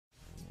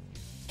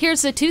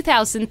Here's the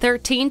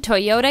 2013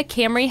 Toyota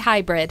Camry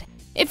Hybrid.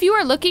 If you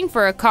are looking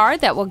for a car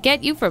that will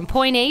get you from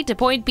point A to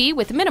point B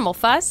with minimal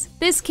fuss,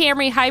 this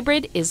Camry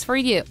Hybrid is for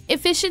you.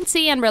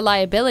 Efficiency and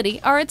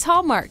reliability are its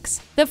hallmarks.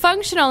 The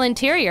functional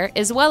interior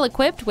is well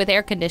equipped with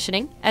air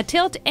conditioning, a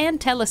tilt and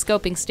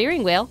telescoping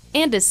steering wheel,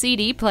 and a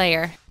CD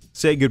player.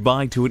 Say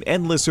goodbye to an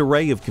endless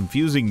array of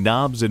confusing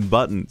knobs and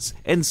buttons,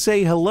 and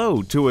say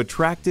hello to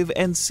attractive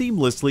and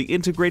seamlessly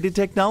integrated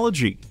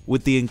technology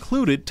with the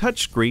included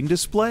touchscreen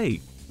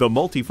display. The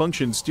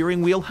multifunction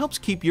steering wheel helps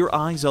keep your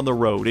eyes on the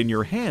road and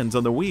your hands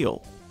on the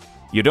wheel.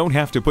 You don't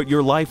have to put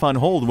your life on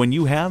hold when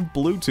you have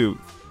Bluetooth.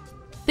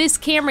 This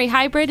Camry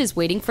Hybrid is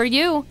waiting for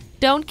you.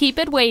 Don't keep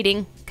it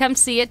waiting. Come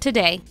see it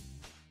today.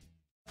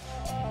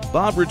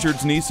 Bob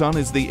Richards Nissan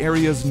is the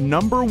area's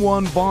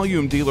 #1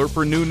 volume dealer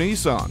for new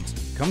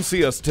Nissans. Come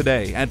see us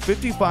today at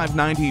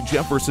 5590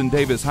 Jefferson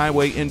Davis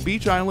Highway in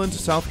Beech Island,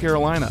 South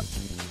Carolina.